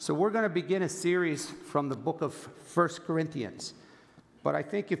So we're going to begin a series from the book of 1 Corinthians. But I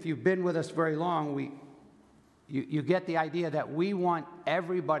think if you've been with us very long, you get the idea that we want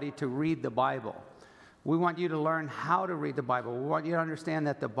everybody to read the Bible. We want you to learn how to read the Bible. We want you to understand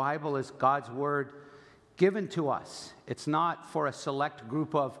that the Bible is God's Word given to us. It's not for a select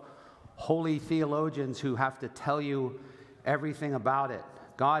group of holy theologians who have to tell you everything about it.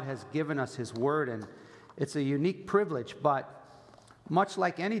 God has given us His Word, and it's a unique privilege, but much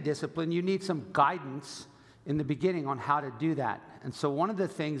like any discipline, you need some guidance in the beginning on how to do that. And so one of the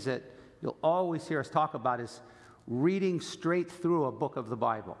things that you'll always hear us talk about is reading straight through a book of the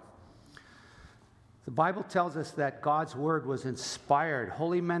Bible. The Bible tells us that God's Word was inspired.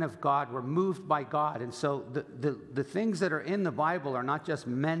 Holy men of God were moved by God. And so the things that are in the Bible are not just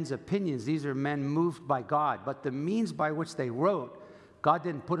men's opinions. These are men moved by God. But the means by which they wrote, God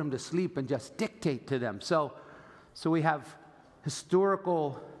didn't put them to sleep and just dictate to them. So we have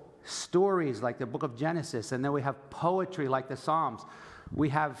historical stories like the book of Genesis, and then we have poetry like the Psalms. We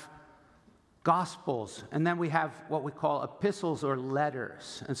have Gospels, and then we have what we call epistles or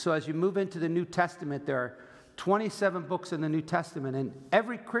letters. And so as you move into the New Testament, there are 27 books in the New Testament, and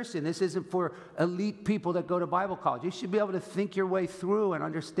every Christian, this isn't for elite people that go to Bible college. You should be able to think your way through and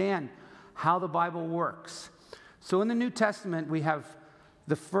understand how the Bible works. So in the New Testament, we have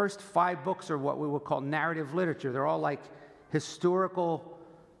the first 5 books are what we would call narrative literature. They're all like historical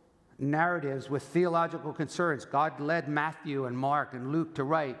narratives with theological concerns. God led Matthew and Mark and Luke to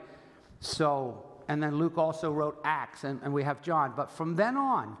write. And then Luke also wrote Acts, and we have John. But from then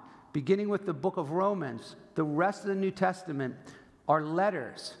on, beginning with the book of Romans, the rest of the New Testament are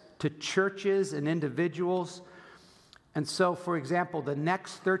letters to churches and individuals. And so, for example, the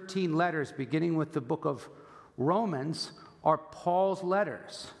next 13 letters, beginning with the book of Romans, are Paul's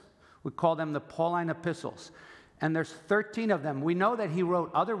letters. We call them the Pauline epistles. And there's 13 of them. We know that he wrote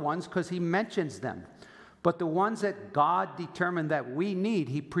other ones because he mentions them. But the ones that God determined that we need,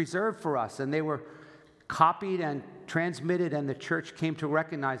 he preserved for us. And they were copied and transmitted, and the church came to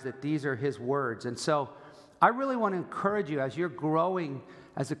recognize that these are his words. And so I really want to encourage you as you're growing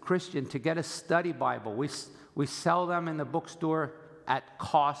as a Christian to get a study Bible. We sell them in the bookstore at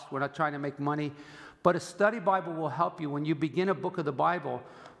cost. We're not trying to make money. But a study Bible will help you when you begin a book of the Bible,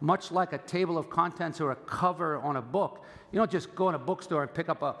 much like a table of contents or a cover on a book. You don't just go in a bookstore and pick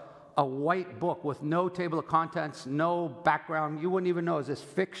up a white book with no table of contents, no background. You wouldn't even know, is this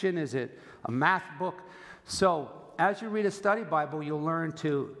fiction? Is it a math book? So as you read a study Bible, you'll learn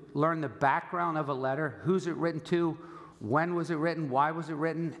the background of a letter. Who's it written to? When was it written? Why was it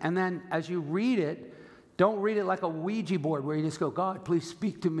written? And then as you read it, don't read it like a Ouija board where you just go, God, please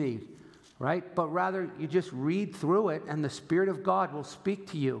speak to me, right? But rather, you just read through it, and the Spirit of God will speak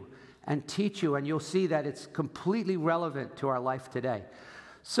to you and teach you, and you'll see that it's completely relevant to our life today.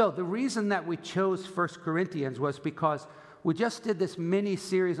 So the reason that we chose 1 Corinthians was because we just did this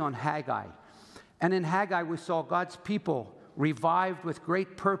mini-series on Haggai. And in Haggai, we saw God's people revived with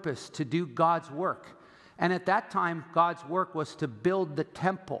great purpose to do God's work. And at that time, God's work was to build the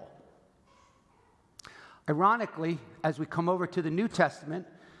temple. Ironically, as we come over to the New Testament,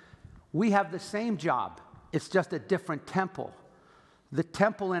 we have the same job. It's just a different temple. The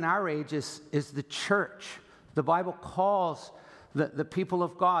temple in our age is the church. The Bible calls the people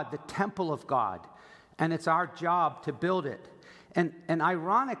of God the temple of God. And it's our job to build it. And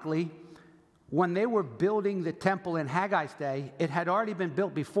ironically, when they were building the temple in Haggai's day, it had already been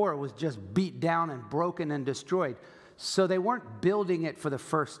built before. It was just beat down and broken and destroyed. So they weren't building it for the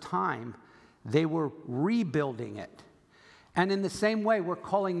first time. They were rebuilding it. And in the same way, we're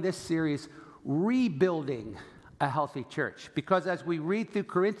calling this series Rebuilding a Healthy Church. Because as we read through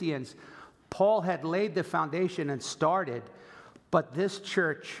Corinthians, Paul had laid the foundation and started, but this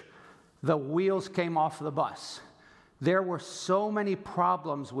church, the wheels came off the bus. There were so many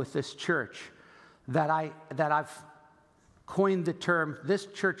problems with this church that I've coined the term, this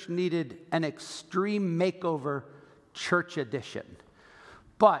church needed an extreme makeover church edition.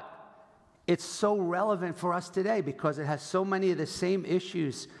 But it's so relevant for us today because it has so many of the same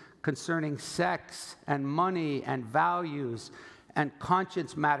issues concerning sex and money and values and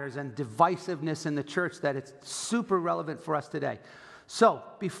conscience matters and divisiveness in the church that it's super relevant for us today. So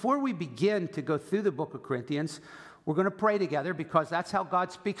before we begin to go through the book of Corinthians, we're going to pray together because that's how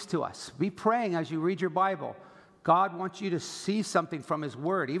God speaks to us. Be praying as you read your Bible. God wants you to see something from His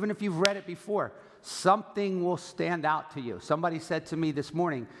Word. Even if you've read it before, something will stand out to you. Somebody said to me this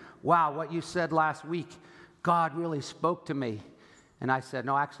morning, wow, what you said last week, God really spoke to me. And I said,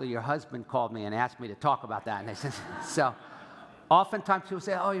 no, actually, your husband called me and asked me to talk about that. And I said, so oftentimes people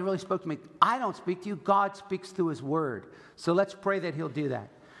say, oh, he really spoke to me. I don't speak to you. God speaks through His Word. So let's pray that He'll do that.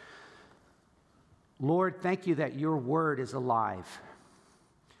 Lord, thank you that your word is alive.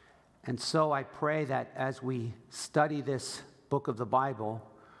 And so I pray that as we study this book of the Bible,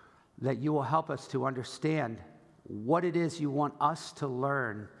 that you will help us to understand what it is you want us to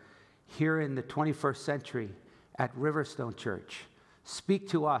learn here in the 21st century at Riverstone Church. Speak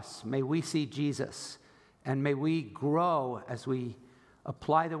to us. May we see Jesus, and may we grow as we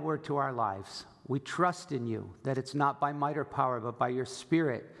apply the word to our lives. We trust in you, that it's not by might or power, but by your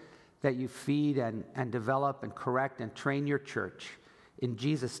Spirit that you feed and develop and correct and train your church. In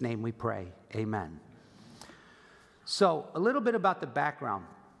Jesus' name we pray. Amen. So, a little bit about the background.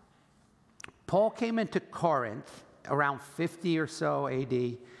 Paul came into Corinth around 50 or so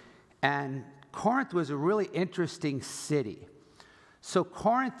AD, and Corinth was a really interesting city. So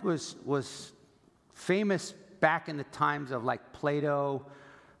Corinth was famous back in the times of like Plato,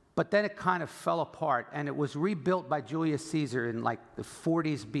 but then it kind of fell apart, and it was rebuilt by Julius Caesar in like the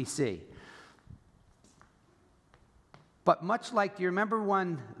 40s BC. But much like, do you remember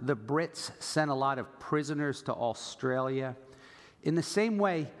when the Brits sent a lot of prisoners to Australia? In the same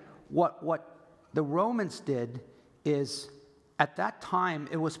way, what the Romans did is, at that time,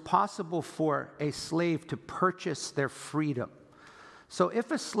 it was possible for a slave to purchase their freedom. So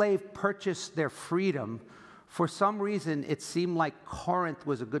if a slave purchased their freedom, for some reason, it seemed like Corinth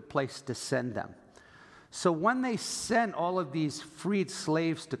was a good place to send them. So when they sent all of these freed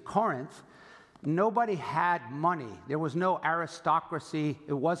slaves to Corinth, nobody had money. There was no aristocracy.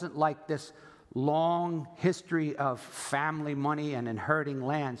 It wasn't like this long history of family money and inheriting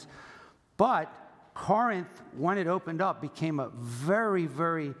lands. But Corinth, when it opened up, became a very,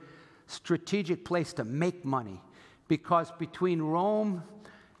 very strategic place to make money, because between Rome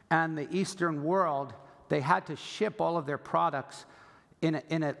and the Eastern world, they had to ship all of their products in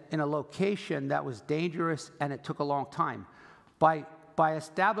a location that was dangerous, and it took a long time. By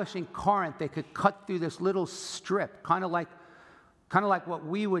establishing Corinth, they could cut through this little strip, kind of like what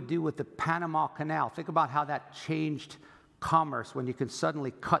we would do with the Panama Canal. Think about how that changed commerce when you can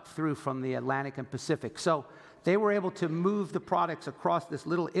suddenly cut through from the Atlantic and Pacific. So they were able to move the products across this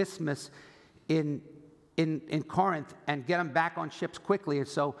little isthmus in Corinth and get them back on ships quickly. And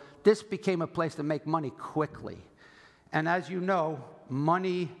so this became a place to make money quickly. And as you know,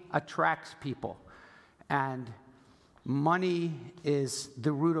 money attracts people. And money is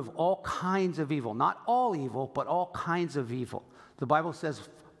the root of all kinds of evil. Not all evil, but all kinds of evil. The Bible says,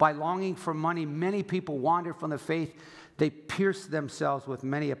 by longing for money, many people wander from the faith. They pierce themselves with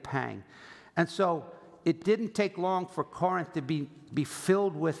many a pang. And so it didn't take long for Corinth to be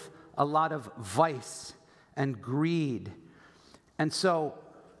filled with a lot of vice and greed. And so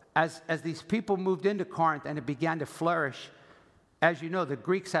as these people moved into Corinth and it began to flourish, as you know, the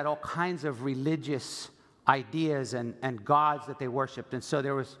Greeks had all kinds of religious ideas and gods that they worshipped. And so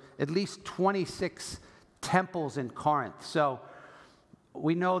there was at least 26 temples in Corinth. So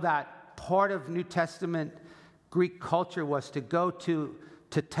we know that part of New Testament Greek culture was to go to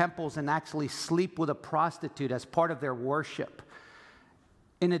temples and actually sleep with a prostitute as part of their worship.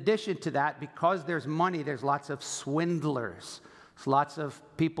 In addition to that, because there's money, there's lots of swindlers. There's lots of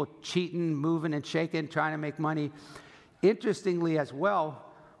people cheating, moving and shaking, trying to make money. Interestingly as well,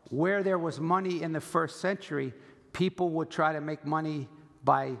 where there was money in the first century, people would try to make money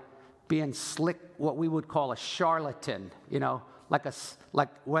by being slick, what we would call a charlatan, like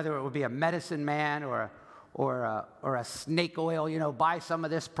whether it would be a medicine man or a snake oil, buy some of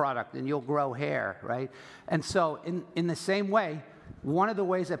this product and you'll grow hair, right? And so in the same way, one of the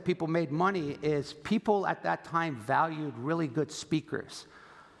ways that people made money is people at that time valued really good speakers.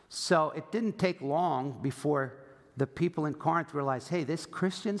 So it didn't take long before the people in Corinth realized, hey, this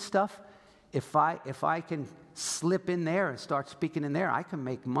Christian stuff, if I can slip in there and start speaking in there, I can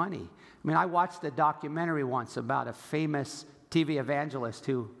make money. I mean, I watched a documentary once about a famous TV evangelist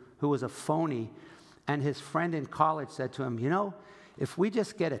who was a phony, and his friend in college said to him, if we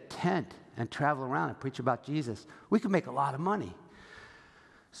just get a tent and travel around and preach about Jesus, we can make a lot of money.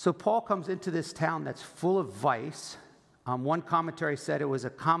 So Paul comes into this town that's full of vice. One commentary said it was a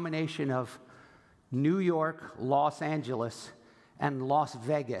combination of New York, Los Angeles, and Las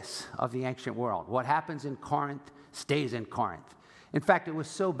Vegas of the ancient world. What happens in Corinth stays in Corinth. In fact, it was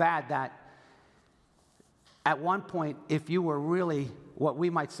so bad that at one point, if you were really what we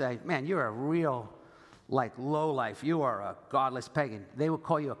might say, man, you're a real low life, you are a godless pagan, they would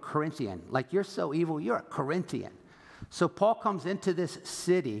call you a Corinthian. Like, you're so evil, you're a Corinthian. So Paul comes into this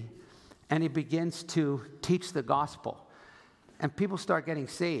city and he begins to teach the gospel. And people start getting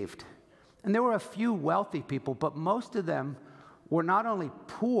saved. And there were a few wealthy people, but most of them were not only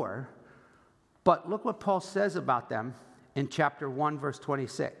poor, but look what Paul says about them in chapter 1, verse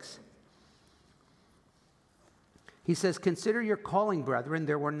 26. He says, consider your calling, brethren.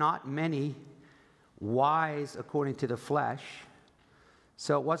 There were not many wise according to the flesh.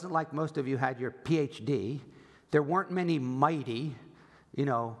 So it wasn't like most of you had your PhD. There weren't many mighty,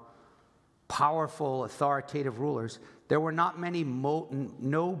 powerful, authoritative rulers. There were not many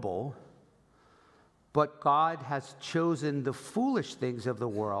noble, but God has chosen the foolish things of the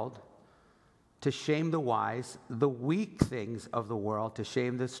world to shame the wise, the weak things of the world to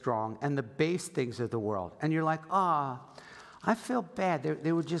shame the strong, and the base things of the world. And you're like, I feel bad.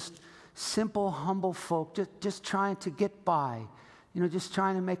 They were just simple, humble folk, just trying to get by, just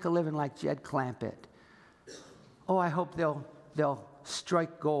trying to make a living like Jed Clampett. Oh, I hope they'll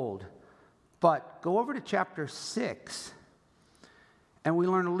strike gold. But go over to chapter 6, and we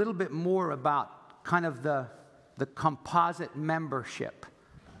learn a little bit more about kind of the composite membership.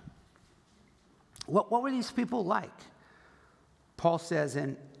 What were these people like? Paul says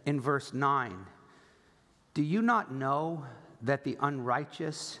in verse 9, do you not know that the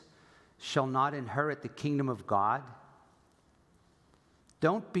unrighteous shall not inherit the kingdom of God?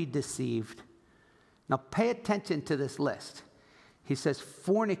 Don't be deceived. Now pay attention to this list. He says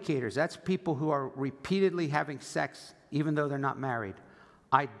fornicators, that's people who are repeatedly having sex even though they're not married.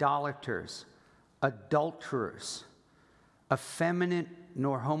 Idolaters, adulterers, effeminate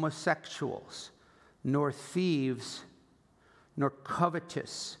nor homosexuals, nor thieves, nor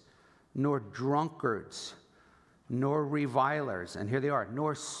covetous, nor drunkards, nor revilers, and here they are,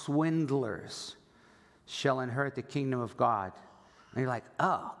 nor swindlers shall inherit the kingdom of God. And you're like,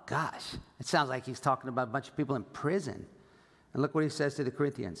 oh gosh, it sounds like he's talking about a bunch of people in prison. And look what he says to the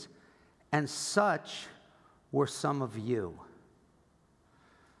Corinthians. And such were some of you.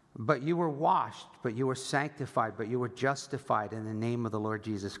 But you were washed, but you were sanctified, but you were justified in the name of the Lord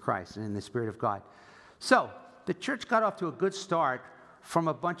Jesus Christ and in the Spirit of God. So, the church got off to a good start from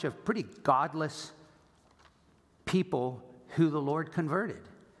a bunch of pretty godless people who the Lord converted.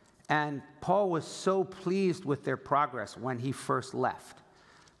 And Paul was so pleased with their progress when he first left.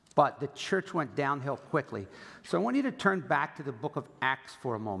 But the church went downhill quickly. So I want you to turn back to the book of Acts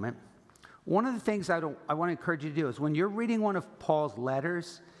for a moment. One of the things I want to encourage you to do is when you're reading one of Paul's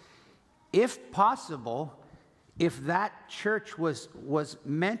letters, if possible, if that church was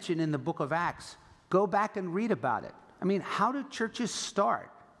mentioned in the book of Acts, go back and read about it. I mean, how do churches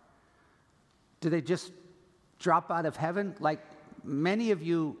start? Do they just drop out of heaven? Like many of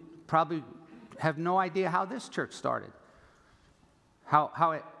you probably have no idea how this church started.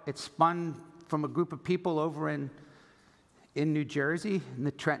 How it spun from a group of people over in New Jersey, in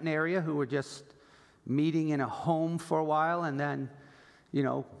the Trenton area, who were just meeting in a home for a while and then,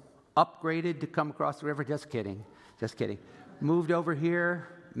 upgraded to come across the river. Just kidding. Moved over here,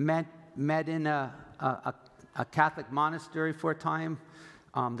 met in a Catholic monastery for a time,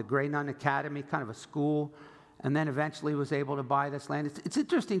 the Grey Nun Academy, kind of a school, and then eventually was able to buy this land. It's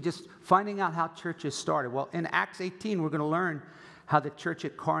interesting just finding out how churches started. Well, in Acts 18, we're going to learn how the church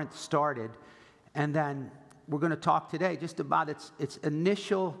at Corinth started, and then we're going to talk today just about its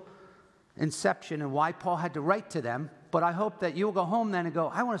initial inception and why Paul had to write to them. But I hope that you'll go home then and go,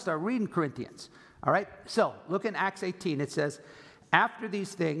 I want to start reading Corinthians. All right? So look in Acts 18. It says, after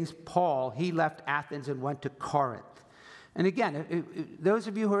these things, Paul, he left Athens and went to Corinth. And again, those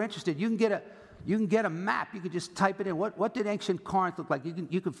of you who are interested, you can get a map. You could just type it in. What did ancient Corinth look like?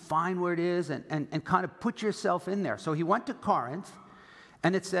 You can find where it is and kind of put yourself in there. So he went to Corinth,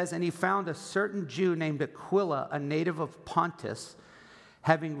 and it says, and he found a certain Jew named Aquila, a native of Pontus,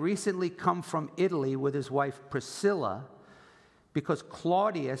 having recently come from Italy with his wife Priscilla, because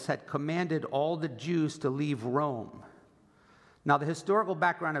Claudius had commanded all the Jews to leave Rome. Now, the historical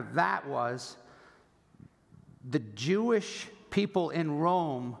background of that was the Jewish people in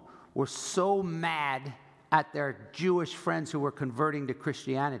Rome were so mad at their Jewish friends who were converting to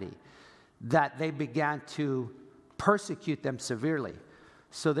Christianity that they began to persecute them severely.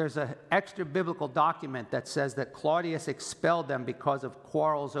 So there's an extra biblical document that says that Claudius expelled them because of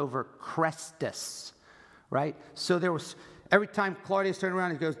quarrels over Chrestus, right? So there was, every time Claudius turned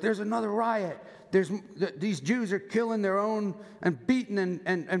around, he goes, there's another riot. These Jews are killing their own and beating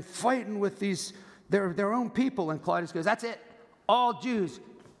and fighting with their own people. And Claudius goes, that's it. All Jews,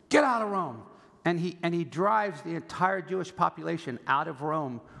 get out of Rome. And he drives the entire Jewish population out of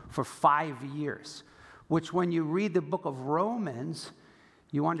Rome for 5 years, which when you read the book of Romans,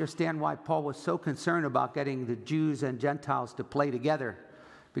 you understand why Paul was so concerned about getting the Jews and Gentiles to play together,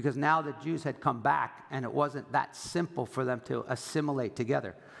 because now the Jews had come back and it wasn't that simple for them to assimilate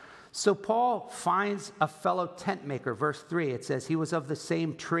together. So Paul finds a fellow tent maker. Verse 3, it says he was of the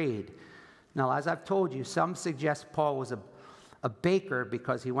same trade. Now, as I've told you, some suggest Paul was a baker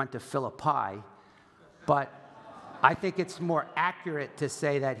because he went to Philippi, but I think it's more accurate to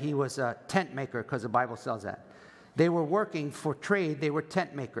say that he was a tent maker because the Bible says that. They were working for trade. They were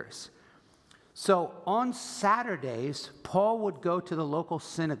tent makers. So on Saturdays, Paul would go to the local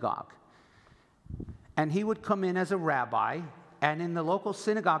synagogue. And he would come in as a rabbi. And in the local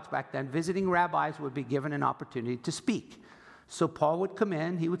synagogues back then, visiting rabbis would be given an opportunity to speak. So Paul would come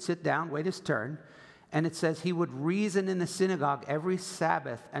in. He would sit down, wait his turn. And it says he would reason in the synagogue every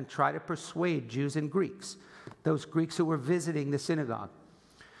Sabbath and try to persuade Jews and Greeks, those Greeks who were visiting the synagogue.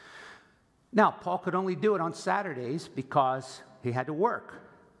 Now, Paul could only do it on Saturdays because he had to work.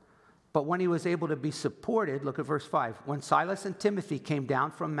 But when he was able to be supported, look at verse 5. When Silas and Timothy came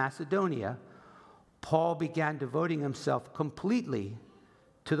down from Macedonia, Paul began devoting himself completely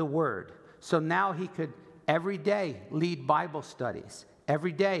to the word. So now he could every day lead Bible studies.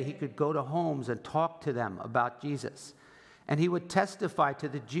 Every day he could go to homes and talk to them about Jesus. And he would testify to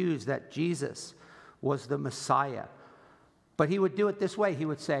the Jews that Jesus was the Messiah. But he would do it this way. He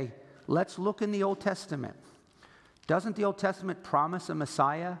would say, let's look in the Old Testament. Doesn't the Old Testament promise a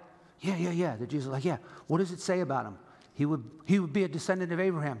Messiah? Yeah. The Jews are like, yeah. What does it say about him? He would be a descendant of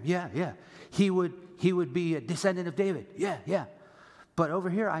Abraham. Yeah. He would be a descendant of David. Yeah. But over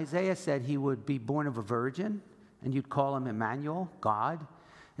here, Isaiah said he would be born of a virgin, and you'd call him Emmanuel, God.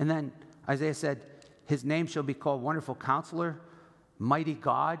 And then Isaiah said, his name shall be called Wonderful Counselor, Mighty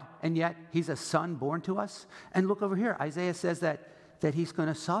God, and yet he's a son born to us. And look over here, Isaiah says that he's going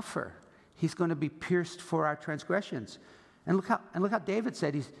to suffer. He's going to be pierced for our transgressions. And look how David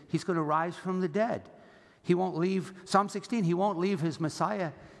said he's going to rise from the dead. He won't leave, Psalm 16, he won't leave his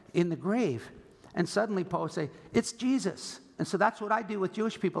Messiah in the grave. And suddenly Paul would say, it's Jesus. And so that's what I do with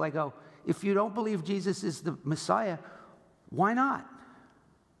Jewish people. I go, if you don't believe Jesus is the Messiah, why not?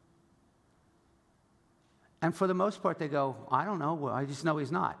 And for the most part, they go, I don't know. Well, I just know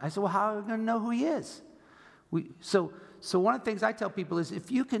he's not. I said, well, how are we going to know who he is? So one of the things I tell people is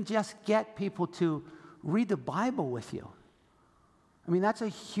if you can just get people to read the Bible with you, I mean, that's a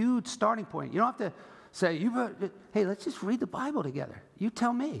huge starting point. You don't have to say, hey, let's just read the Bible together. You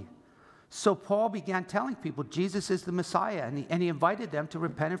tell me. So Paul began telling people Jesus is the Messiah, and he invited them to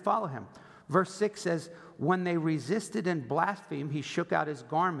repent and follow him. Verse 6 says, when they resisted and blasphemed, he shook out his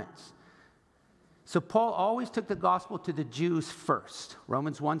garments. So Paul always took the gospel to the Jews first.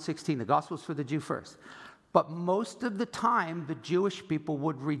 Romans 1:16, the gospel is for the Jew first. But most of the time, the Jewish people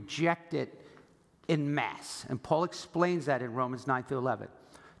would reject it in mass. And Paul explains that in Romans 9-11.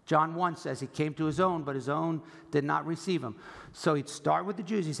 John 1 says he came to his own, but his own did not receive him. So he'd start with the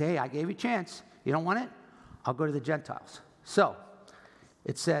Jews. He'd say, hey, I gave you a chance. You don't want it? I'll go to the Gentiles. So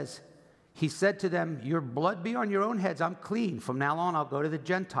it says, he said to them, your blood be on your own heads. I'm clean. From now on, I'll go to the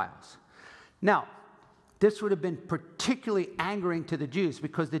Gentiles. Now, this would have been particularly angering to the Jews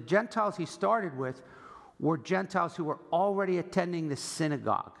because the Gentiles he started with were Gentiles who were already attending the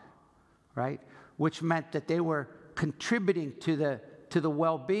synagogue, right? Which meant that they were contributing to the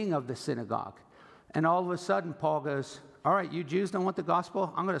well-being of the synagogue. And all of a sudden, Paul goes, all right, you Jews don't want the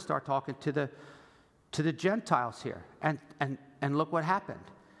gospel? I'm going to start talking to the Gentiles here. And look what happened.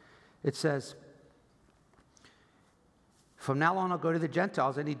 It says, from now on, I'll go to the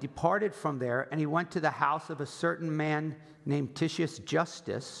Gentiles. And he departed from there, and he went to the house of a certain man named Titius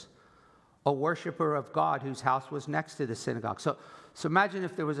Justus, a worshiper of God, whose house was next to the synagogue. So imagine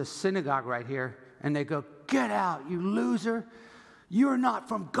if there was a synagogue right here, and they go, get out, you loser. You're not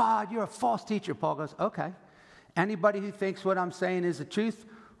from God. You're a false teacher. Paul goes, okay. Anybody who thinks what I'm saying is the truth,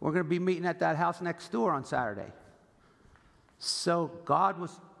 we're going to be meeting at that house next door on Saturday. So God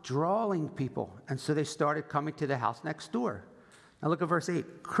was drawing people, and so they started coming to the house next door. Now look at verse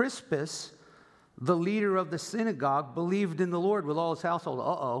 8. Crispus, the leader of the synagogue, believed in the Lord with all his household.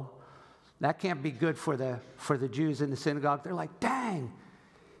 Uh-oh. That can't be good for the Jews in the synagogue. They're like, dang,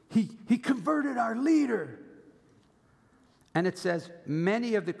 he converted our leader. And it says,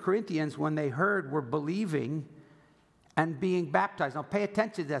 many of the Corinthians, when they heard, were believing and being baptized. Now pay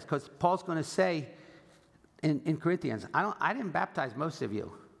attention to this, because Paul's going to say in Corinthians, I didn't baptize most of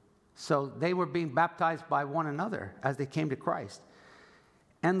you. So they were being baptized by one another as they came to Christ.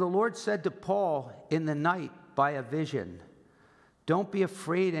 And the Lord said to Paul in the night by a vision, don't be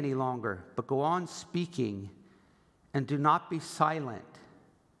afraid any longer, but go on speaking and do not be silent.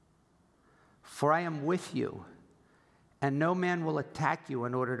 For I am with you, and no man will attack you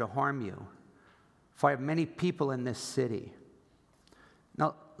in order to harm you. For I have many people in this city.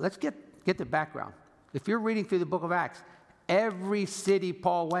 Now, let's get the background. If you're reading through the book of Acts, every city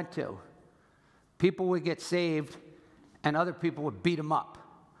Paul went to, people would get saved, and other people would beat them up.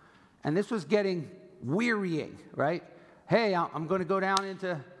 And this was getting wearying, right? Hey, I'm going to go down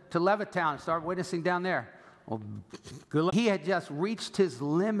into Levittown and start witnessing down there. Well, he had just reached his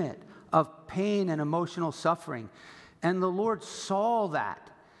limit of pain and emotional suffering. And the Lord saw that.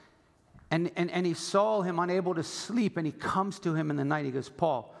 And he saw him unable to sleep, and he comes to him in the night. He goes,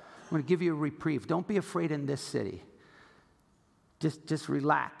 Paul, I'm going to give you a reprieve. Don't be afraid in this city. Just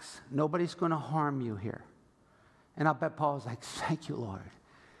relax. Nobody's going to harm you here. And I bet Paul was like, thank you, Lord.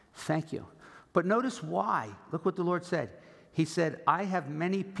 Thank you. But notice why. Look what the Lord said. He said, I have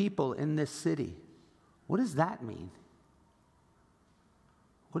many people in this city. What does that mean?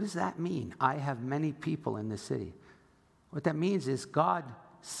 What does that mean? I have many people in this city. What that means is God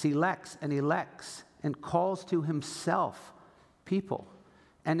selects and elects and calls to himself people.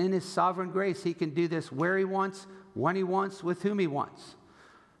 And in his sovereign grace, he can do this where he wants, when he wants, with whom he wants.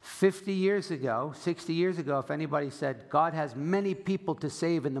 50 years ago, 60 years ago, if anybody said, God has many people to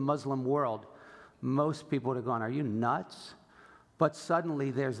save in the Muslim world, most people would have gone, are you nuts? But suddenly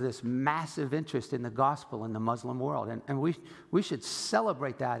there's this massive interest in the gospel in the Muslim world. And we should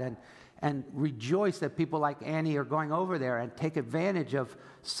celebrate that and rejoice that people like Annie are going over there and take advantage of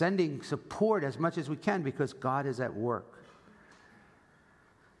sending support as much as we can because God is at work.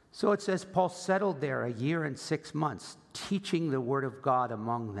 So it says Paul settled there 1 year and 6 months, teaching the word of God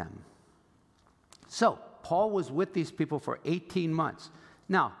among them. So Paul was with these people for 18 months.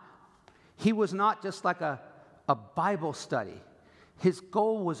 Now, he was not just like a Bible study. His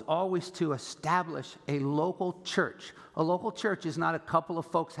goal was always to establish a local church. A local church is not a couple of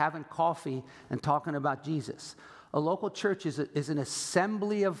folks having coffee and talking about Jesus. A local church is an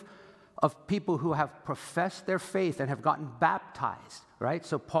assembly of people who have professed their faith and have gotten baptized, right?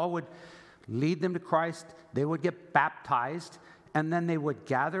 So Paul would lead them to Christ, they would get baptized, and then they would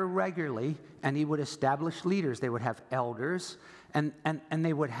gather regularly, and he would establish leaders. They would have elders, and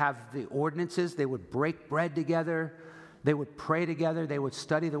they would have the ordinances, they would break bread together, they would pray together, they would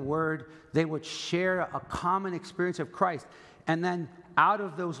study the word, they would share a common experience of Christ. And then out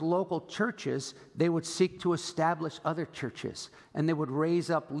of those local churches, they would seek to establish other churches. And they would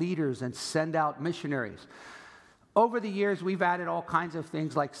raise up leaders and send out missionaries. Over the years, we've added all kinds of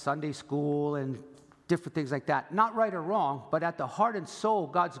things like Sunday school and different things like that. Not right or wrong, but at the heart and soul,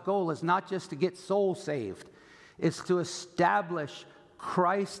 God's goal is not just to get souls saved. It's to establish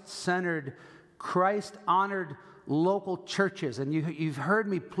Christ-centered, Christ-honored local churches. And you've heard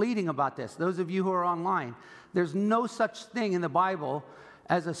me pleading about this. Those of you who are online, there's no such thing in the Bible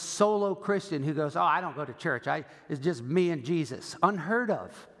as a solo Christian who goes, oh, I don't go to church. It's just me and Jesus. Unheard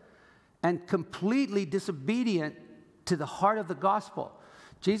of. And completely disobedient to the heart of the gospel.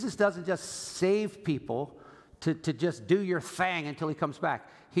 Jesus doesn't just save people to just do your thing until he comes back.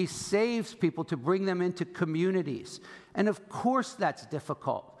 He saves people to bring them into communities. And of course that's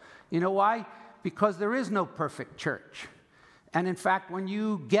difficult. You know why? Because there is no perfect church. And in fact, when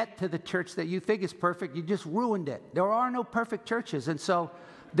you get to the church that you think is perfect, you just ruined it. There are no perfect churches. And so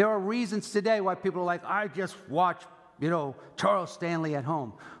there are reasons today why people are like, I just watch, Charles Stanley at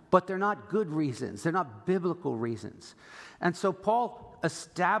home. But they're not good reasons. They're not biblical reasons. And so Paul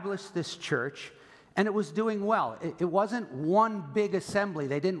established this church, and it was doing well. It wasn't one big assembly.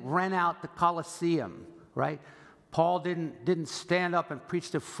 They didn't rent out the Colosseum, right? Paul didn't stand up and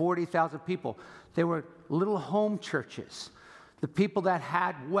preach to 40,000 people. They were little home churches. The people that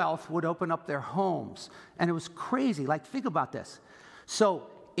had wealth would open up their homes. And it was crazy. Like, think about this. So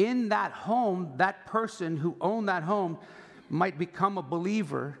in that home, that person who owned that home might become a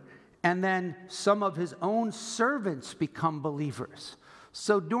believer, and then some of his own servants become believers.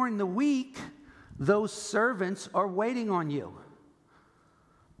 So during the week, those servants are waiting on you.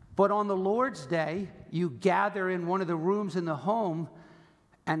 But on the Lord's Day, you gather in one of the rooms in the home,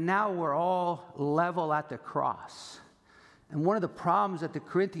 and now we're all level at the cross. And one of the problems that the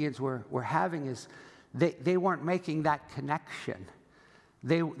Corinthians were having is they weren't making that connection.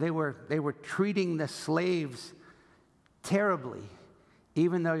 They were treating the slaves terribly,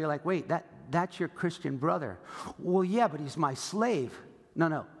 even though you're like, wait, that's your Christian brother. Well, yeah, but he's my slave.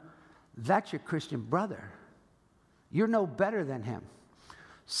 No, that's your Christian brother. You're no better than him.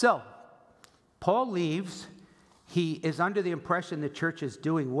 So, Paul leaves. He is under the impression the church is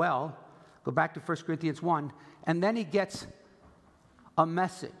doing well. Go back to 1 Corinthians 1. And then he gets a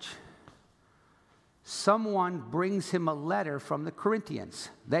message. Someone brings him a letter from the Corinthians.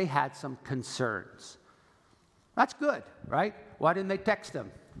 They had some concerns. That's good, right? Why didn't they text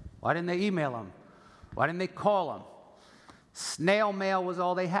him? Why didn't they email him? Why didn't they call him? Snail mail was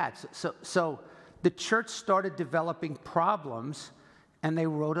all they had. So the church started developing problems, and they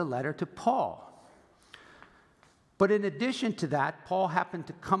wrote a letter to Paul. But in addition to that, Paul happened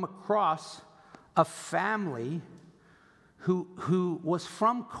to come across a family who was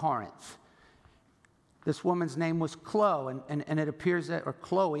from Corinth. This woman's name was Chloe, and it appears that, or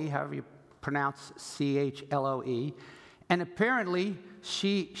Chloe, however you pronounce Chloe, and apparently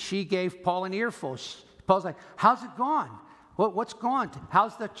she gave Paul an earful. Paul's like, how's it gone? What's going on?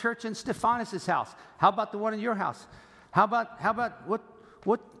 How's the church in Stephanas' house? How about the one in your house? How about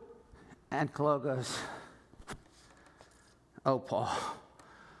what? And Chloe goes, oh, Paul,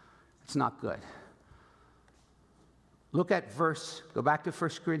 it's not good. Look at go back to 1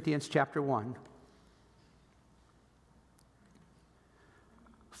 Corinthians chapter 1.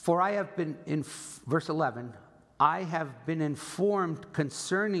 For I have been, in verse 11, I have been informed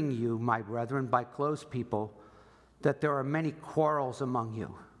concerning you, my brethren, by close people, that there are many quarrels among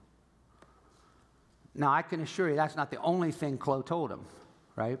you. Now, I can assure you that's not the only thing Chloe told him,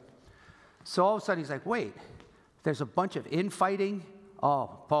 right? So all of a sudden he's like, wait, there's a bunch of infighting?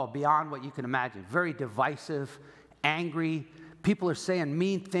 Oh, Paul, beyond what you can imagine. Very divisive, angry. People are saying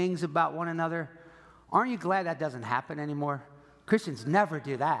mean things about one another. Aren't you glad that doesn't happen anymore? Christians never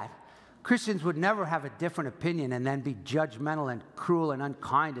do that. Christians would never have a different opinion and then be judgmental and cruel and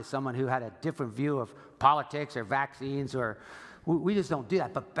unkind to someone who had a different view of politics or vaccines, or we just don't do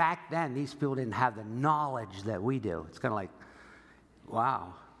that. But back then, these people didn't have the knowledge that we do. It's kind of like,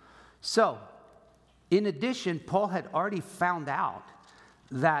 wow. So, in addition, Paul had already found out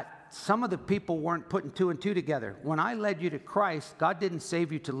that some of the people weren't putting two and two together. When I led you to Christ, God didn't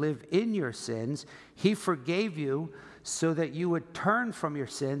save you to live in your sins. He forgave you so that you would turn from your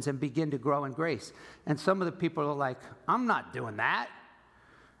sins and begin to grow in grace. And some of the people are like, I'm not doing that.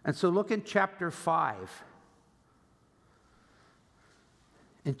 And so look in chapter 5.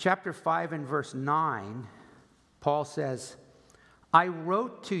 In chapter 5 and verse 9, Paul says, I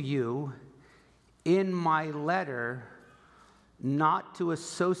wrote to you in my letter not to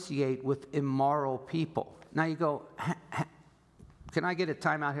associate with immoral people. Now you go, can I get a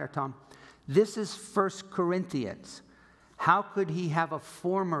time out here, Tom? This is 1 Corinthians. How could he have a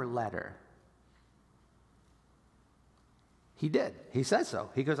former letter? He did. He says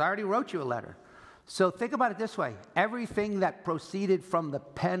so. He goes, I already wrote you a letter. So think about it this way. Everything that proceeded from the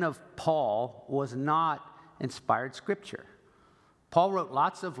pen of Paul was not inspired scripture. Paul wrote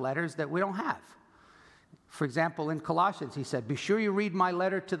lots of letters that we don't have. For example, in Colossians, he said, be sure you read my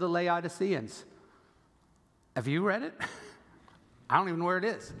letter to the Laodiceans. Have you read it? I don't even know where it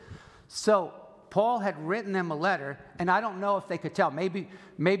is. So Paul had written them a letter, and I don't know if they could tell. Maybe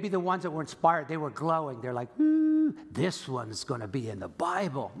the ones that were inspired, they were glowing. They're like, ooh, this one's going to be in the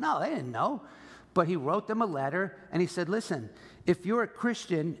Bible. No, they didn't know. But he wrote them a letter, and he said, listen, if you're a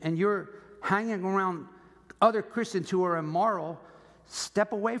Christian and you're hanging around other Christians who are immoral,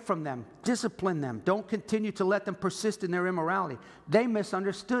 step away from them. Discipline them. Don't continue to let them persist in their immorality. They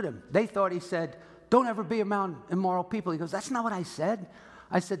misunderstood him. They thought he said, don't ever be around immoral people. He goes, that's not what I said.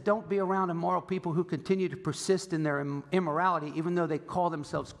 I said, don't be around immoral people who continue to persist in their immorality, even though they call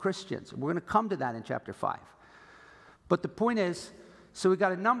themselves Christians. We're going to come to that in chapter 5. But the point is, so we've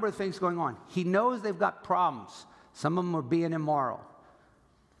got a number of things going on. He knows they've got problems. Some of them are being immoral.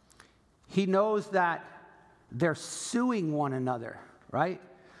 He knows that they're suing one another, right?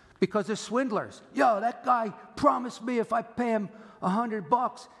 Because they're swindlers. Yo, that guy promised me if I pay him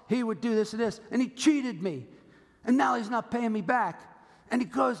 $100, he would do this and this, and he cheated me. And now he's not paying me back. And he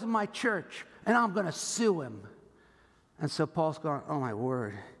goes to my church, and I'm going to sue him. And so Paul's going, oh, my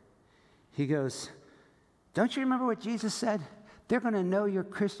word. He goes, don't you remember what Jesus said? They're going to know you're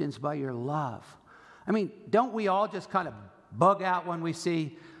Christians by your love. I mean, don't we all just kind of bug out when we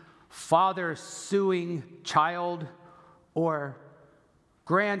see father suing child or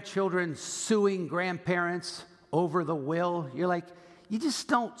grandchildren suing grandparents over the will? You're like, you just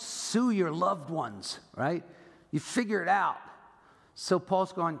don't sue your loved ones, right? You figure it out. So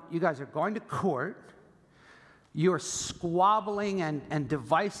Paul's going, you guys are going to court. You're squabbling and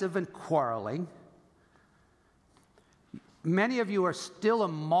divisive and quarreling. Many of you are still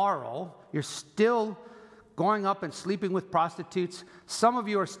immoral. You're still going up and sleeping with prostitutes. Some of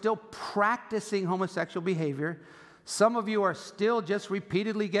you are still practicing homosexual behavior. Some of you are still just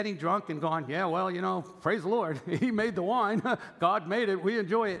repeatedly getting drunk and going, yeah, well, you know, praise the Lord. He made the wine. God made it. We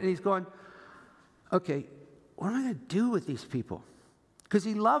enjoy it. And he's going, okay, what am I going to do with these people? Because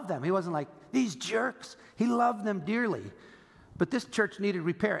he loved them. He wasn't like, these jerks. He loved them dearly. But this church needed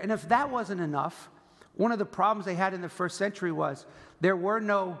repair. And if that wasn't enough, one of the problems they had in the first century was there were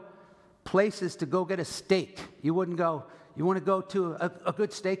no places to go get a steak. You wouldn't go, you want to go to a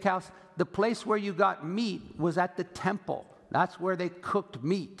good steakhouse? The place where you got meat was at the temple. That's where they cooked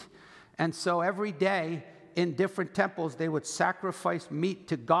meat. And so every day in different temples, they would sacrifice meat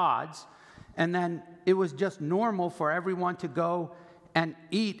to gods. And then it was just normal for everyone to go and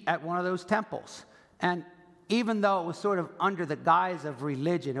eat at one of those temples. And even though it was sort of under the guise of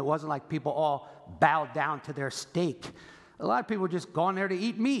religion, it wasn't like people all bowed down to their steak. A lot of people were just going there to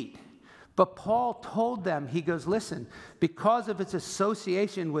eat meat. But Paul told them, he goes, listen, because of its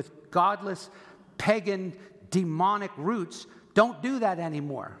association with godless, pagan, demonic roots, don't do that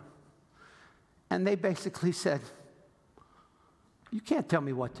anymore. And they basically said, you can't tell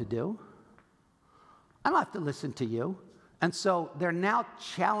me what to do. I don't have to listen to you. And so they're now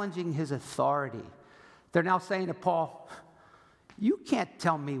challenging his authority. They're now saying to Paul, you can't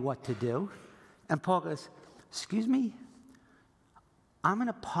tell me what to do. And Paul goes, excuse me, I'm an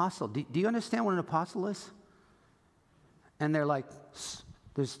apostle. Do you understand what an apostle is? And they're like,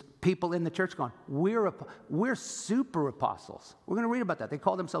 there's people in the church going, we're super apostles. We're going to read about that. They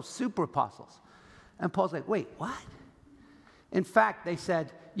call themselves super apostles. And Paul's like, wait, what? In fact, they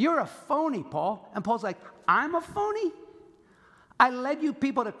said, you're a phony, Paul. And Paul's like, I'm a phony? I led you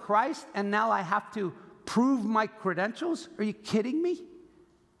people to Christ, and now I have to prove my credentials? Are you kidding me?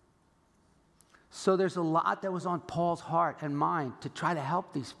 So there's a lot that was on Paul's heart and mind to try to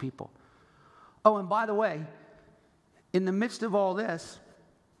help these people. Oh, and by the way, in the midst of all this,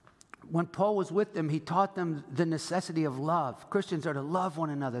 when Paul was with them, he taught them the necessity of love. Christians are to love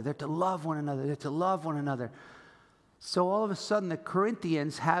one another. They're to love one another. They're to love one another. So all of a sudden, the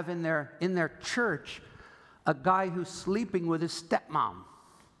Corinthians have in their church a guy who's sleeping with his stepmom,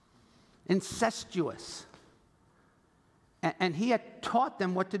 incestuous. And he had taught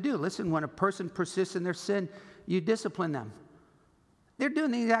them what to do. Listen, when a person persists in their sin, you discipline them. They're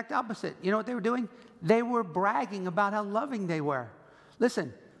doing the exact opposite. You know what they were doing? They were bragging about how loving they were.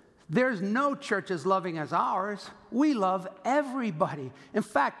 Listen, there's no church as loving as ours. We love everybody. In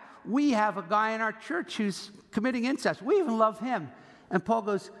fact, we have a guy in our church who's committing incest. We even love him. And Paul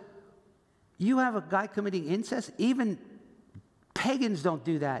goes, you have a guy committing incest? Even pagans don't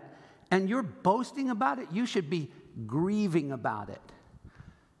do that. And you're boasting about it? You should be grieving about it.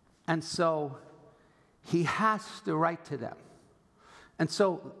 And so he has to write to them. And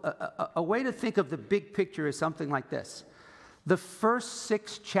so a way to think of the big picture is something like this. The first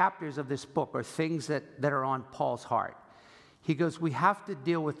 6 chapters of this book are things that are on Paul's heart. He goes, we have to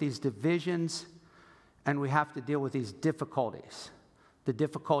deal with these divisions and we have to deal with these difficulties. The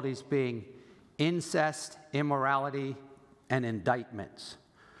difficulties being incest, immorality, and indictments.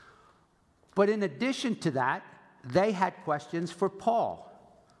 But in addition to that, they had questions for Paul.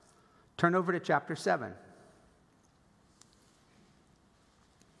 Turn over to chapter 7.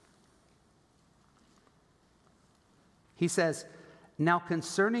 He says, now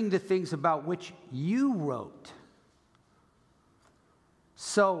concerning the things about which you wrote.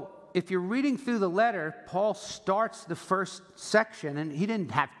 So if you're reading through the letter, Paul starts the first section, and he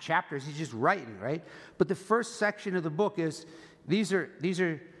didn't have chapters, he's just writing, right? But the first section of the book is, these are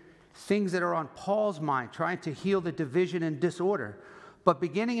things that are on Paul's mind, trying to heal the division and disorder. But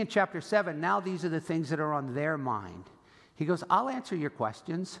beginning in chapter 7, now these are the things that are on their mind. He goes, I'll answer your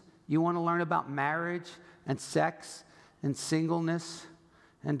questions. You want to learn about marriage and sex and singleness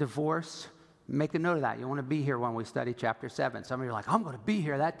and divorce? Make a note of that. You want to be here when we study chapter 7. Some of you are like, I'm going to be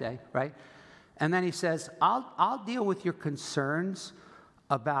here that day, right? And then he says, I'll deal with your concerns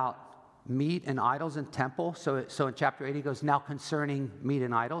about meat and idols and temple. So in chapter 8, he goes, now concerning meat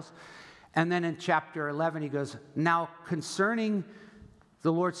and idols. And then in chapter 11, he goes, now concerning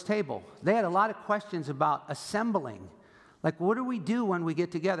the Lord's table. They had a lot of questions about assembling. Like, what do we do when we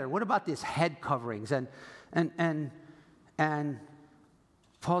get together? What about these head coverings? And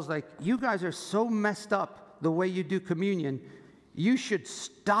Paul's like, you guys are so messed up the way you do communion. You should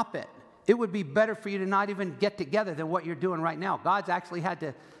stop it. It would be better for you to not even get together than what you're doing right now. God's actually had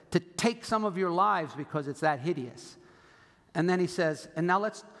to take some of your lives because it's that hideous. And then he says, and now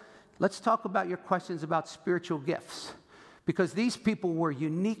let's talk about your questions about spiritual gifts. Because these people were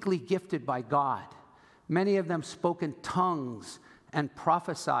uniquely gifted by God. Many of them spoke in tongues and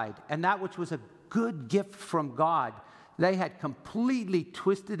prophesied. And that which was a good gift from God, they had completely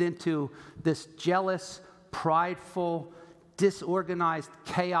twisted into this jealous, prideful, disorganized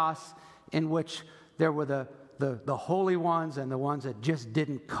chaos in which there were the holy ones and the ones that just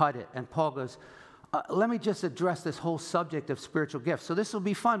didn't cut it. And Paul goes, let me just address this whole subject of spiritual gifts. So this will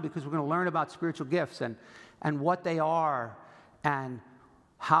be fun because we're going to learn about spiritual gifts and what they are and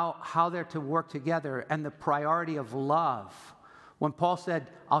how they're to work together and the priority of love. When Paul said,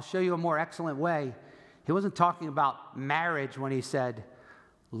 I'll show you a more excellent way, he wasn't talking about marriage when he said,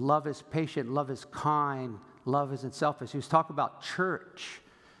 love is patient, love is kind, love isn't selfish. He was talking about church.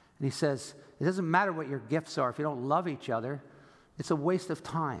 And he says, it doesn't matter what your gifts are. If you don't love each other, it's a waste of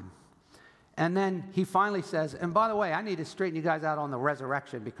time. And then he finally says, and by the way, I need to straighten you guys out on the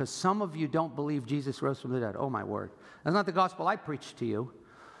resurrection because some of you don't believe Jesus rose from the dead. Oh, my word. That's not the gospel I preached to you.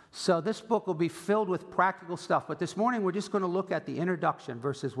 So this book will be filled with practical stuff. But this morning, we're just going to look at the introduction,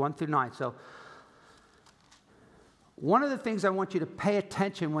 verses 1 through 9. So one of the things I want you to pay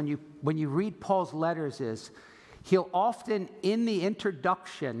attention when you read Paul's letters is he'll often, in the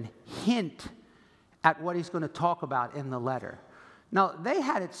introduction, hint at what he's going to talk about in the letter. Now, they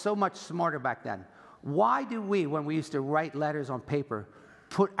had it so much smarter back then. Why do we, when we used to write letters on paper,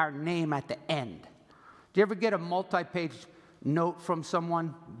 put our name at the end? Do you ever get a multi-page note from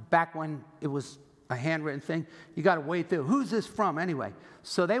someone back when it was a handwritten thing? You got to wade through. Who's this from anyway?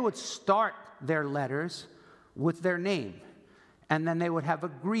 So they would start their letters with their name. And then they would have a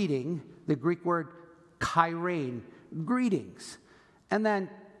greeting, the Greek word chairein, greetings. And then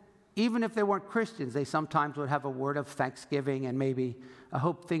even if they weren't Christians, they sometimes would have a word of thanksgiving and maybe, I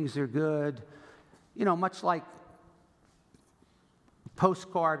hope things are good. You know, much like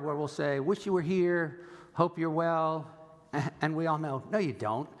postcard where we'll say, wish you were here, hope you're well. And we all know, no, you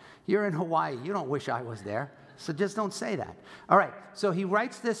don't. You're in Hawaii. You don't wish I was there. So just don't say that. All right, so he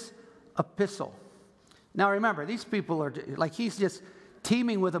writes this epistle. Now remember, these people are, like he's just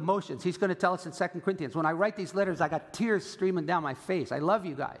teeming with emotions. He's going to tell us in 2 Corinthians, when I write these letters, I got tears streaming down my face. I love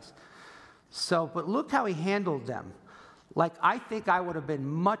you guys. So, but look how he handled them. Like, I think I would have been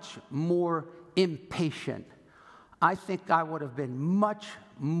much more impatient. I think I would have been much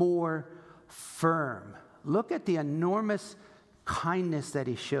more firm. Look at the enormous kindness that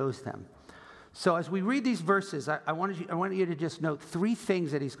he shows them. So as we read these verses, I want you to just note three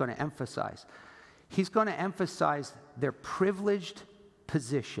things that he's going to emphasize. He's going to emphasize their privileged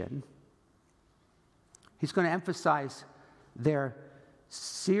position. He's going to emphasize their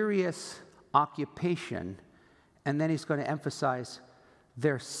serious occupation. And then he's going to emphasize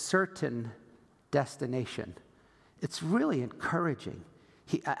their certain destination. It's really encouraging.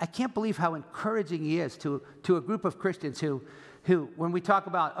 I can't believe how encouraging he is to a group of Christians who, when we talk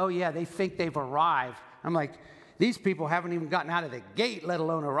about, oh yeah, they think they've arrived, I'm like, these people haven't even gotten out of the gate, let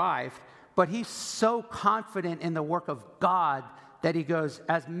alone arrived. But he's so confident in the work of God that he goes,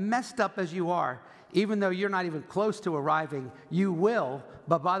 as messed up as you are, even though you're not even close to arriving, you will,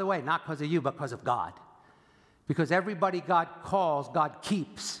 but by the way, not because of you, but because of God. Because everybody God calls, God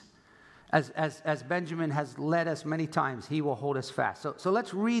keeps. As Benjamin has led us many times, he will hold us fast. So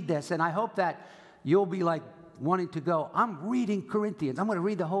let's read this, and I hope that you'll be like wanting to go, I'm reading Corinthians. I'm going to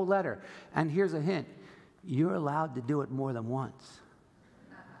read the whole letter. And here's a hint. You're allowed to do it more than once.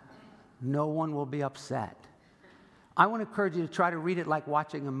 No one will be upset. I want to encourage you to try to read it like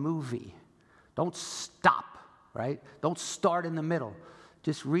watching a movie. Don't stop, right? Don't start in the middle.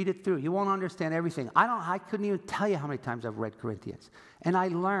 Just read it through. You won't understand everything. I couldn't even tell you how many times I've read Corinthians. And I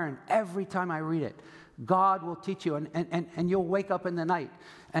learn every time I read it. God will teach you, and you'll wake up in the night,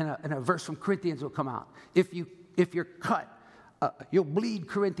 and a verse from Corinthians will come out. If you're cut, you'll bleed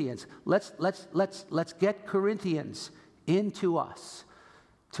Corinthians. Let's get Corinthians into us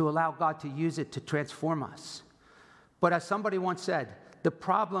to allow God to use it to transform us. But as somebody once said, the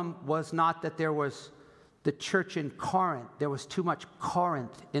problem was not that there was the church in Corinth. There was too much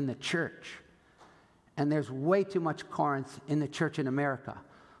Corinth in the church. And there's way too much Corinth in the church in America.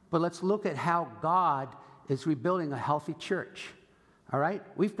 But let's look at how God is rebuilding a healthy church. All right?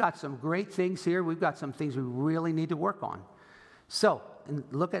 We've got some great things here. We've got some things we really need to work on. So, and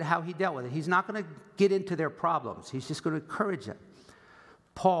look at how he dealt with it. He's not going to get into their problems. He's just going to encourage them.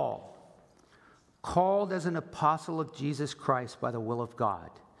 Paul, called as an apostle of Jesus Christ by the will of God.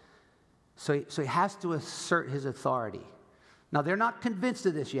 So he has to assert his authority. Now, they're not convinced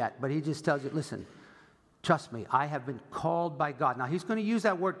of this yet, but he just tells you, listen, trust me, I have been called by God. Now, he's going to use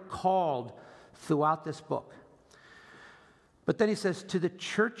that word called throughout this book. But then he says, to the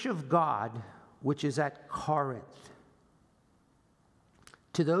church of God, which is at Corinth,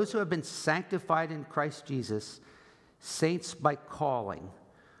 to those who have been sanctified in Christ Jesus, saints by calling,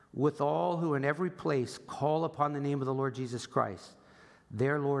 with all who in every place call upon the name of the Lord Jesus Christ,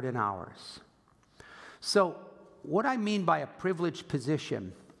 their Lord and ours. So what I mean by a privileged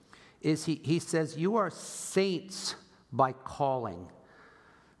position is he says, you are saints by calling.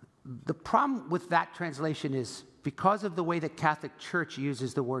 The problem with that translation is because of the way the Catholic Church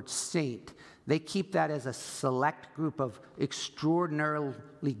uses the word saint, they keep that as a select group of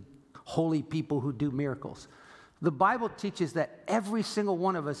extraordinarily holy people who do miracles. The Bible teaches that every single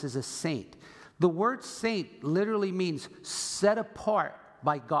one of us is a saint. The word saint literally means set apart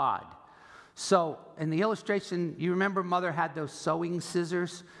by God. So in the illustration, you remember Mother had those sewing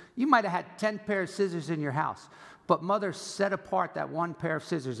scissors? You might have had 10 pairs of scissors in your house. But mother set apart that one pair of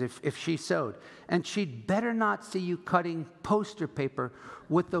scissors if she sewed. And she'd better not see you cutting poster paper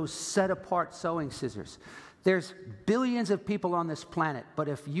with those set apart sewing scissors. There's billions of people on this planet, but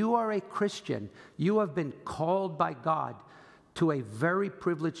if you are a Christian, you have been called by God to a very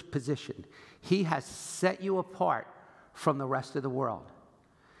privileged position. He has set you apart from the rest of the world.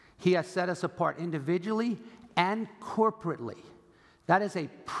 He has set us apart individually and corporately. That is a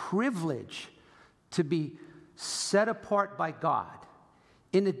privilege to be set apart by God.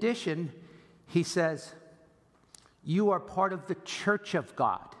 In addition, he says, you are part of the church of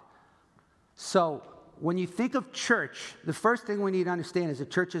God. So when you think of church, the first thing we need to understand is the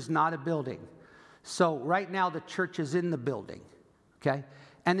church is not a building. So right now the church is in the building, okay?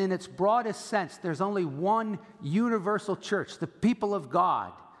 And in its broadest sense, there's only one universal church, the people of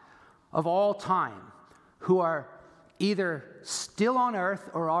God of all time, who are either still on earth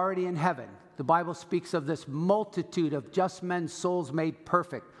or already in heaven. The Bible speaks of this multitude of just men's souls made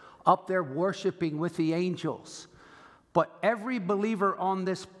perfect, up there worshiping with the angels. But every believer on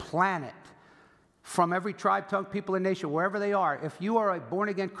this planet, from every tribe, tongue, people, and nation, wherever they are, if you are a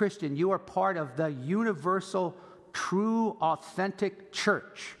born-again Christian, you are part of the universal, true, authentic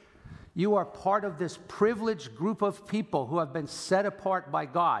church. You are part of this privileged group of people who have been set apart by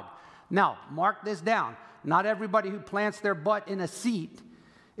God. Now, mark this down. Not everybody who plants their butt in a seat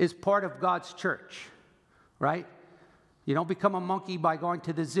is part of God's church, right? You don't become a monkey by going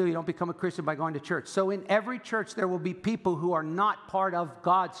to the zoo. You don't become a Christian by going to church. So in every church, there will be people who are not part of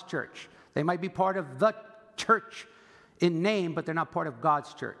God's church. They might be part of the church in name, but they're not part of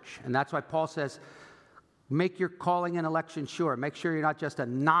God's church. And that's why Paul says, make your calling and election sure. Make sure you're not just a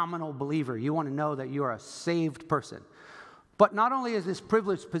nominal believer. You want to know that you are a saved person. But not only is this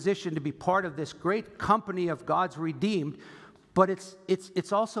privileged position to be part of this great company of God's redeemed, but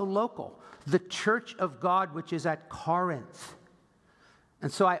it's also local. The church of God, which is at Corinth.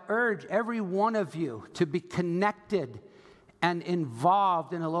 And so I urge every one of you to be connected and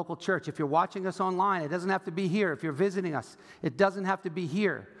involved in a local church. If you're watching us online, it doesn't have to be here. If you're visiting us, it doesn't have to be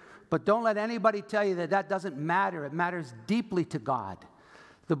here. But don't let anybody tell you that that doesn't matter. It matters deeply to God.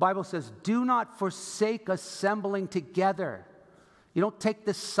 The Bible says, do not forsake assembling together. You don't take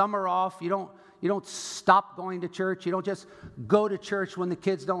the summer off. You don't stop going to church. You don't just go to church when the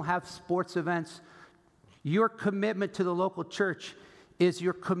kids don't have sports events. Your commitment to the local church is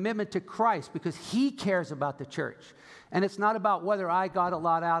your commitment to Christ because He cares about the church. And it's not about whether I got a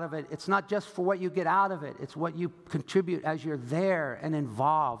lot out of it. It's not just for what you get out of it. It's what you contribute as you're there and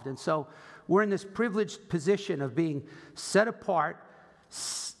involved. And so we're in this privileged position of being set apart,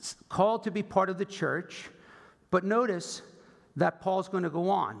 called to be part of the church. But notice that Paul's going to go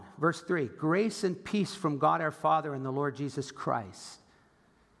on. Verse 3, grace and peace from God our Father and the Lord Jesus Christ.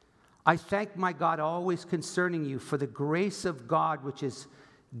 I thank my God always concerning you for the grace of God which is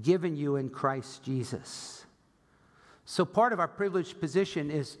given you in Christ Jesus. So part of our privileged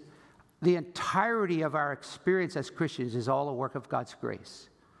position is the entirety of our experience as Christians is all a work of God's grace.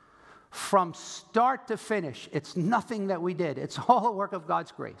 From start to finish, it's nothing that we did. It's all a work of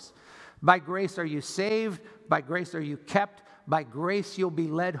God's grace. By grace are you saved. By grace are you kept. By grace you'll be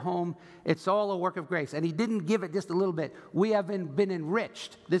led home. It's all a work of grace. And he didn't give it just a little bit. We have been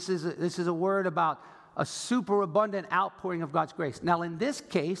enriched. This is a word about a superabundant outpouring of God's grace. Now in this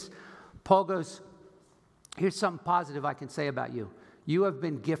case, Paul goes, here's something positive I can say about you. You have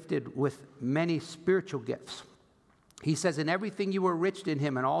been gifted with many spiritual gifts. He says, in everything you were rich in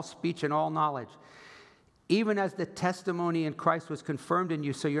him, in all speech and all knowledge, even as the testimony in Christ was confirmed in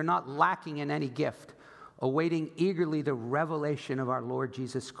you, so you're not lacking in any gift, awaiting eagerly the revelation of our Lord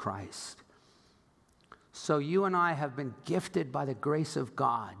Jesus Christ. So you and I have been gifted by the grace of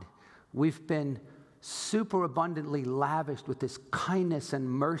God. We've been superabundantly lavished with this kindness and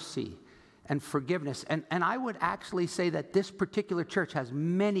mercy and forgiveness. And I would actually say that this particular church has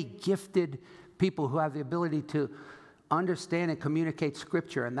many gifted people who have the ability to understand and communicate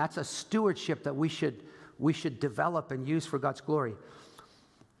Scripture. And that's a stewardship that we should develop and use for God's glory.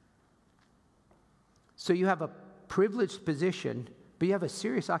 So you have a privileged position, but you have a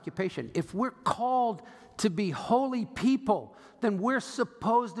serious occupation. If we're called to be holy people, then we're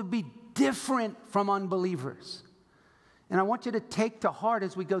supposed to be different from unbelievers. And I want you to take to heart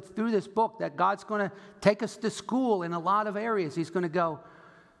as we go through this book that God's going to take us to school in a lot of areas. He's going to go,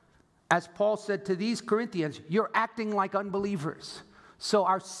 as Paul said to these Corinthians, you're acting like unbelievers. So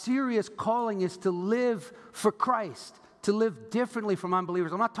our serious calling is to live for Christ, to live differently from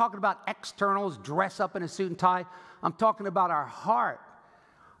unbelievers. I'm not talking about externals, dress up in a suit and tie. I'm talking about our heart,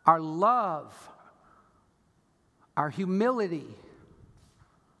 our love, our humility,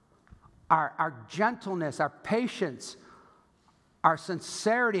 our gentleness, our patience, our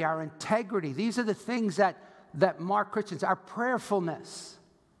sincerity, our integrity. These are the things that mark Christians. Our prayerfulness,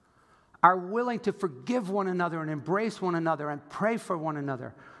 our willing to forgive one another and embrace one another and pray for one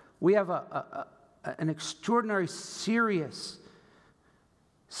another. We have an extraordinary, serious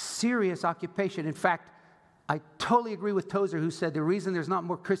occupation. In fact, I totally agree with Tozer, who said the reason there's not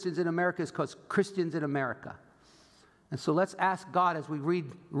more Christians in America is because Christians in America. And so let's ask God as we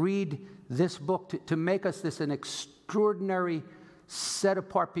read this book to make us an extraordinary,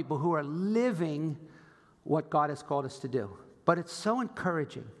 set-apart people who are living what God has called us to do. But it's so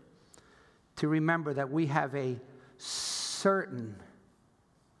encouraging to remember that we have a certain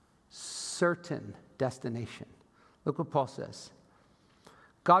destination. Look what Paul says.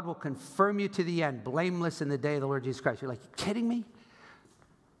 God will confirm you to the end, blameless in the day of the Lord Jesus Christ. You're like, you kidding me?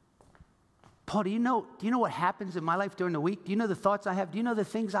 Paul, do you know what happens in my life during the week? Do you know the thoughts I have? Do you know the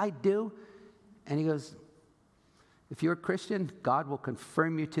things I do? And he goes, if you're a Christian, God will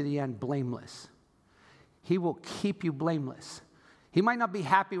confirm you to the end, blameless. He will keep you blameless. He might not be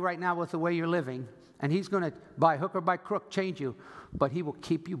happy right now with the way you're living, and he's going to, by hook or by crook, change you, but he will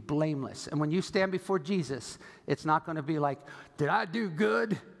keep you blameless. And when you stand before Jesus, it's not going to be like, did I do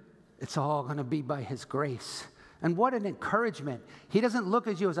good? It's all going to be by his grace. And what an encouragement. He doesn't look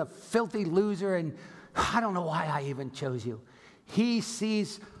at you as a filthy loser and I don't know why I even chose you. He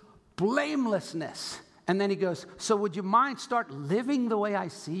sees blamelessness. And then he goes, so would you mind start living the way I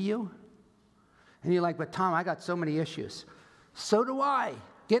see you? And you're like, but Tom, I got so many issues. So do I.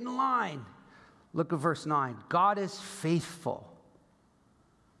 Get in line. Look at verse 9. God is faithful,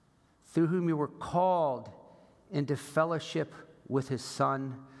 through whom you were called into fellowship with his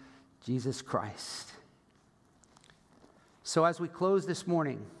Son, Jesus Christ. So as we close this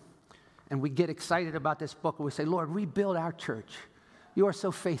morning and we get excited about this book and we say, Lord, rebuild our church. You are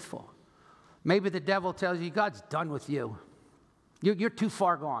so faithful. Maybe the devil tells you, God's done with you. You're too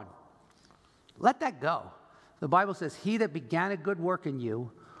far gone. Let that go. The Bible says, he that began a good work in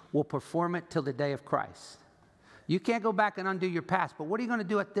you will perform it till the day of Christ. You can't go back and undo your past, but what are you going to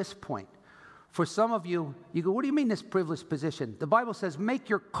do at this point? For some of you, you go, what do you mean this privileged position? The Bible says, make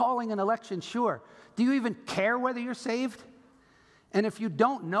your calling and election sure. Do you even care whether you're saved? And if you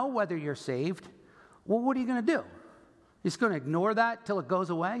don't know whether you're saved, well, what are you going to do? You're just going to ignore that till it goes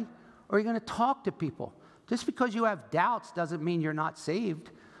away? Or are you going to talk to people? Just because you have doubts doesn't mean you're not saved.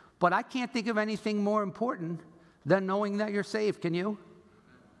 But I can't think of anything more important than knowing that you're saved. Can you?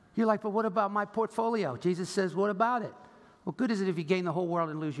 You're like, but what about my portfolio? Jesus says, what about it? What good is it if you gain the whole world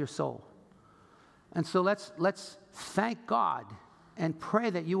and lose your soul? And so let's thank God and pray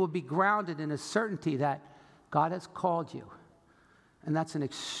that you will be grounded in a certainty that God has called you. And that's an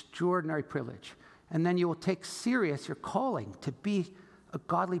extraordinary privilege. And then you will take serious your calling to be a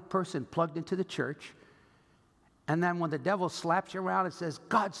godly person plugged into the church. And then when the devil slaps you around and says,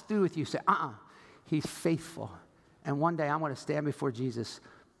 God's through with you, say, he's faithful. And one day I'm going to stand before Jesus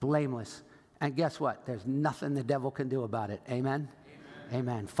blameless. And guess what? There's nothing the devil can do about it. Amen?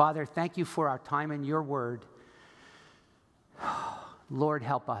 Amen. Father, thank you for our time in your word. Lord,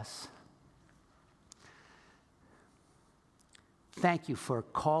 help us. Thank you for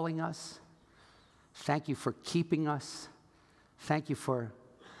calling us. Thank you for keeping us. Thank you for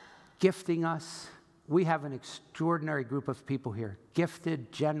gifting us. We have an extraordinary group of people here.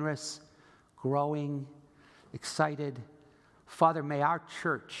 Gifted, generous, growing, excited. Father, may our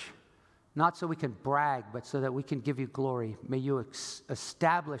church, not so we can brag, but so that we can give you glory, may you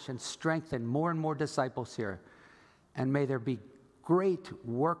establish and strengthen more and more disciples here. And may there be great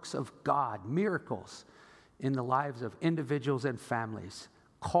works of God, miracles in the lives of individuals and families.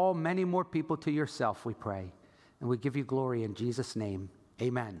 Call many more people to yourself, we pray. And we give you glory in Jesus' name.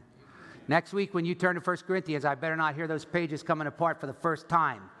 Amen. Next week, when you turn to 1 Corinthians, I better not hear those pages coming apart for the first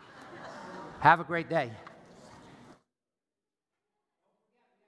time. Have a great day.